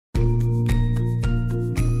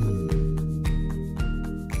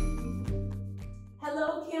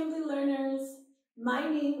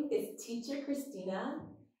teacher Christina,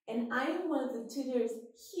 and I am one of the tutors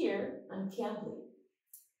here on Cambly.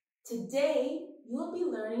 Today, you will be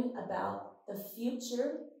learning about the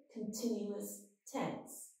future continuous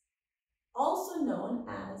tense, also known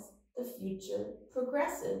as the future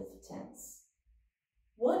progressive tense.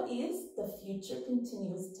 What is the future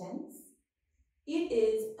continuous tense? It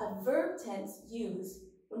is a verb tense used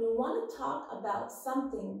when we want to talk about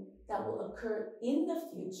something that will occur in the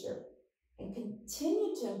future and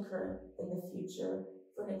continue to occur in the future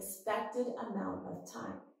for an expected amount of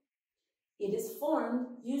time. It is formed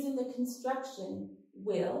using the construction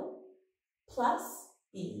will plus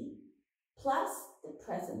be plus the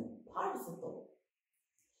present participle.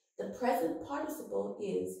 The present participle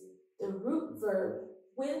is the root verb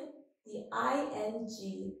with the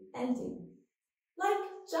ing ending, like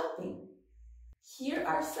jumping. Here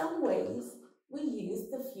are some ways we use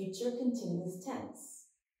the future continuous tense.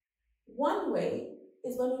 One way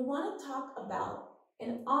is when we want to talk about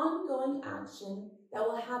an ongoing action that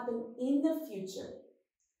will happen in the future.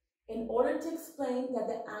 In order to explain that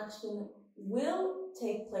the action will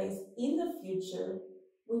take place in the future,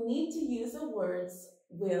 we need to use the words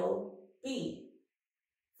will be.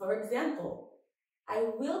 For example, I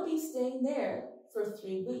will be staying there for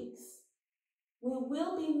 3 weeks. We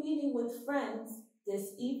will be meeting with friends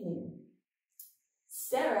this evening.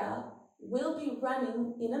 Sarah will be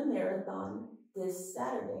running in a marathon this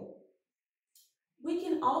Saturday. We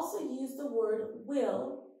can also use the word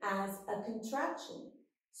will as a contraction.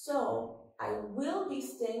 So, I will be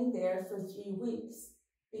staying there for 3 weeks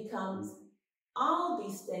becomes I'll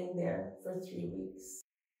be staying there for 3 weeks.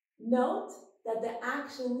 Note that the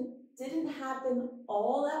action didn't happen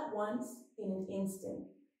all at once in an instant.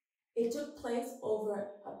 It took place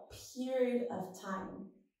over a period of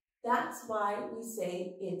time. That's why we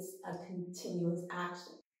say it's a continuous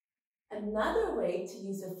action. Another way to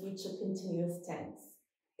use a future continuous tense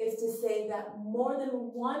is to say that more than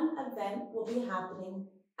one event will be happening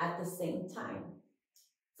at the same time.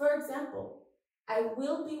 For example, I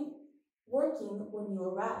will be working when you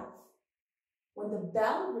arrive. When the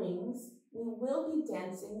bell rings, we will be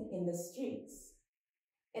dancing in the streets.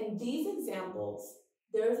 In these examples,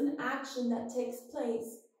 there is an action that takes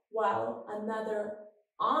place while another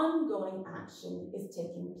ongoing action is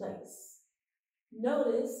taking place.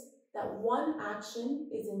 Notice that one action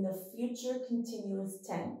is in the future continuous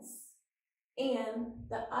tense and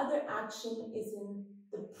the other action is in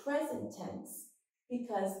the present tense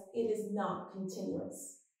because it is not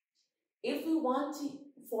continuous. If we want to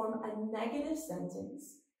form a negative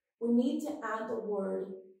sentence, we need to add the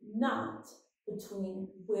word not between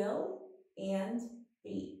will and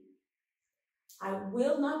be. I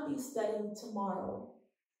will not be studying tomorrow,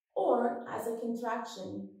 or as a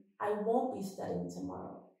contraction, I won't be studying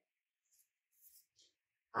tomorrow.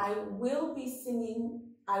 I will not be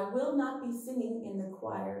singing in the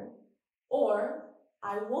choir, or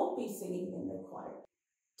I won't be singing in the choir.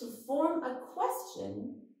 To form a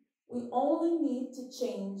question, we only need to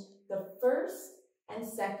change the first and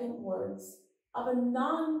second words of a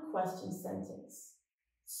non-question sentence.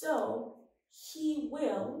 So, he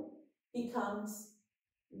will becomes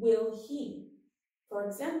will he. For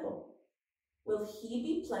example, will he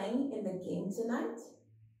be playing in the game tonight?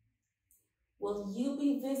 Will you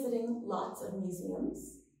be visiting lots of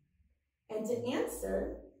museums? And to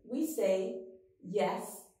answer, we say,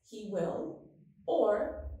 yes, he will,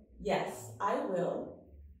 or yes, I will,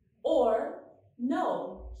 or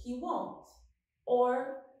no, he won't,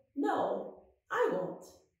 or no, I won't.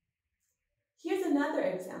 Here's another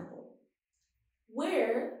example.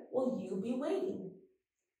 Where will you be waiting?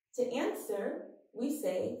 To answer, we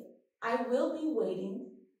say, I will be waiting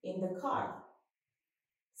in the car.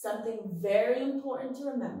 Something very important to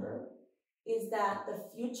remember is that the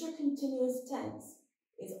future continuous tense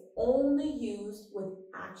is only used with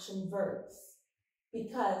action verbs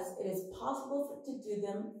because it is possible to do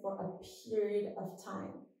them for a period of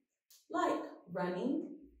time, like running,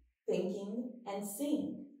 thinking, and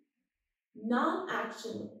seeing.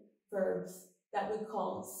 Non-action verbs that we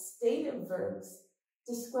call stative verbs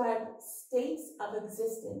describe states of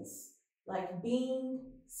existence, like being,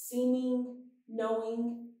 seeming,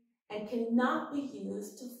 knowing, and cannot be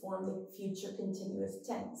used to form the future continuous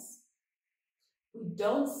tense. We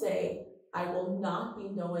don't say, I will not be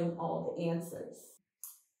knowing all the answers.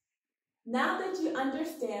 Now that you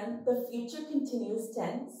understand the future continuous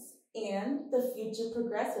tense and the future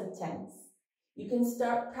progressive tense, you can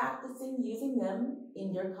start practicing using them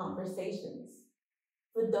in your conversations.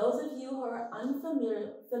 For those of you who are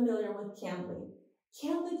unfamiliar with Cambly,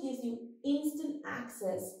 Cambly gives you instant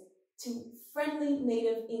access to friendly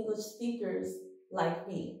native English speakers like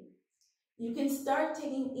me. You can start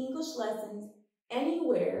taking English lessons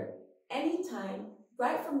anywhere, anytime,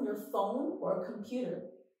 right from your phone or computer.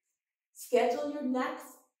 Schedule your next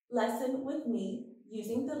lesson with me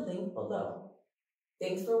using the link below.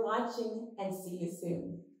 Thanks for watching and see you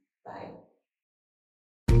soon. Bye.